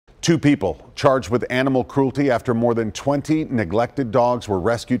Two people charged with animal cruelty after more than 20 neglected dogs were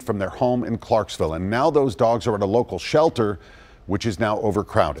rescued from their home in Clarksville. And now those dogs are at a local shelter, which is now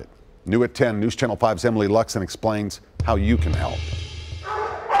overcrowded. New at 10, News Channel 5's Emily Luxon explains how you can help.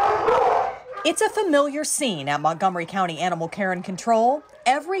 It's a familiar scene at Montgomery County Animal Care and Control.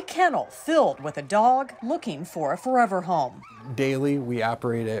 Every kennel filled with a dog looking for a forever home. Daily, we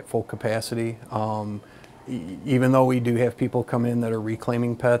operate at full capacity. Even though we do have people come in that are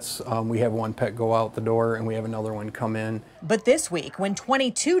reclaiming pets, we have one pet go out the door and we have another one come in. But this week, when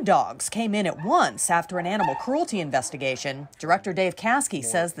 22 dogs came in at once after an animal cruelty investigation, Director Dave Caskey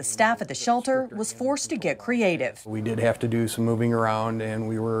says the staff at the shelter was forced to get creative. We did have to do some moving around, and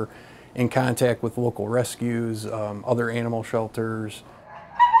we were in contact with local rescues, other animal shelters.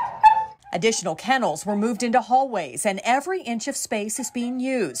 Additional kennels were moved into hallways, and every inch of space is being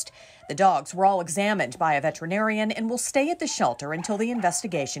used. The dogs were all examined by a veterinarian and will stay at the shelter until the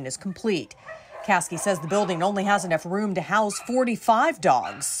investigation is complete. Caskey says the building only has enough room to house 45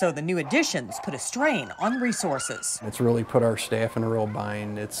 dogs, so the new additions put a strain on resources. It's really put our staff in a real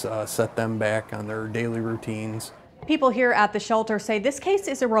bind. It's set them back on their daily routines. People here at the shelter say this case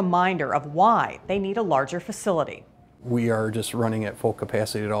is a reminder of why they need a larger facility. We are just running at full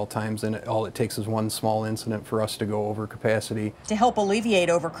capacity at all times, and all it takes is one small incident for us to go over capacity. To help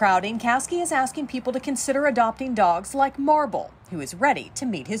alleviate overcrowding, Caskey is asking people to consider adopting dogs like Marble, who is ready to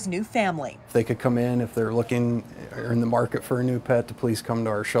meet his new family. If they could come in, if they're looking or in the market for a new pet, to please come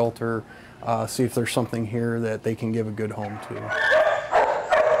to our shelter, see if there's something here that they can give a good home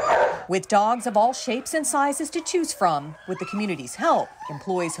to. With dogs of all shapes and sizes to choose from, with the community's help,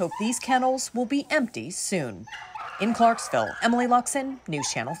 employees hope these kennels will be empty soon. In Clarksville, Emily Luxon, News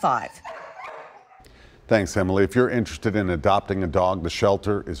Channel 5. Thanks, Emily. If you're interested in adopting a dog, the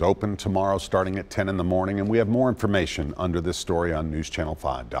shelter is open tomorrow starting at 10 in the morning, and we have more information under this story on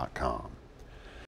newschannel5.com.